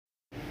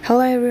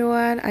Hello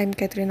everyone, I'm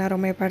Katrina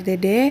Romeo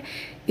Pardede.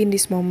 In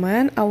this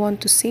moment, I want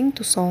to sing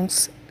two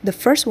songs. The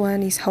first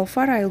one is How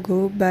Far I'll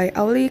Go by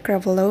Auli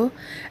Cravalho,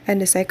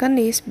 and the second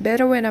is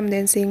Better When I'm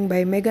Dancing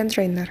by Meghan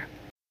Trainor.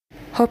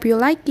 Hope you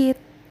like it!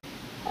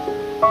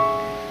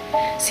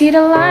 See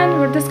the line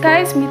where the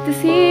skies meet the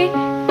sea,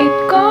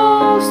 it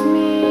calls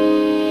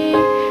me,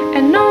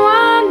 and no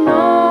one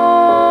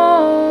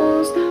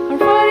knows how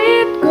far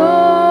it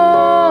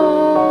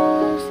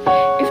goes.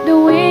 If the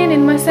wind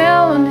in my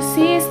sail on the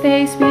sea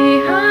stays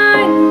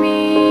behind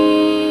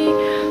me,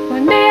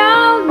 one day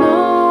I'll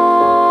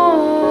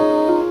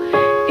know.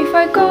 If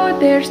I go,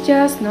 there's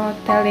just no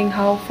telling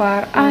how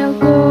far I'll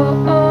go.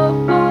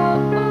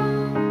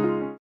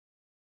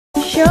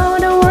 Show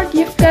the world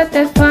you've got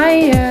that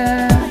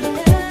fire.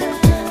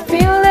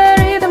 Feel the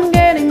rhythm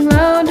getting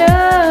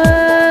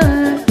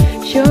louder.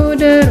 Show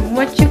them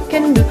what you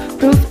can do.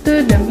 Prove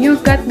to them you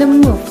got the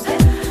moves.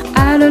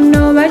 I don't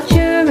know about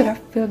you, but I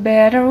feel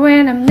better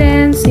when I'm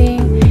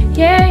dancing.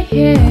 Yeah,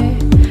 yeah.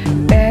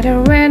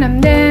 Better when I'm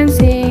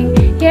dancing.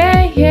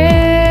 Yeah,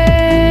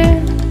 yeah.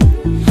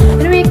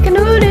 And we can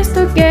do this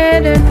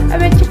together. I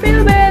bet you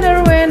feel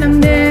better when I'm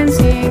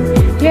dancing.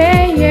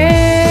 Yeah,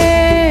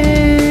 yeah.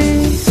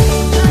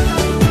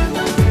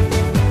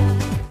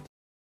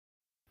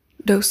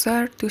 Those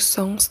are two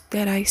songs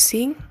that I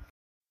sing.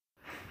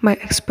 My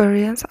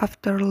experience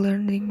after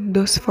learning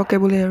those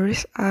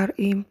vocabularies are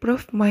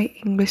improved my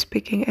English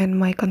speaking and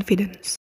my confidence.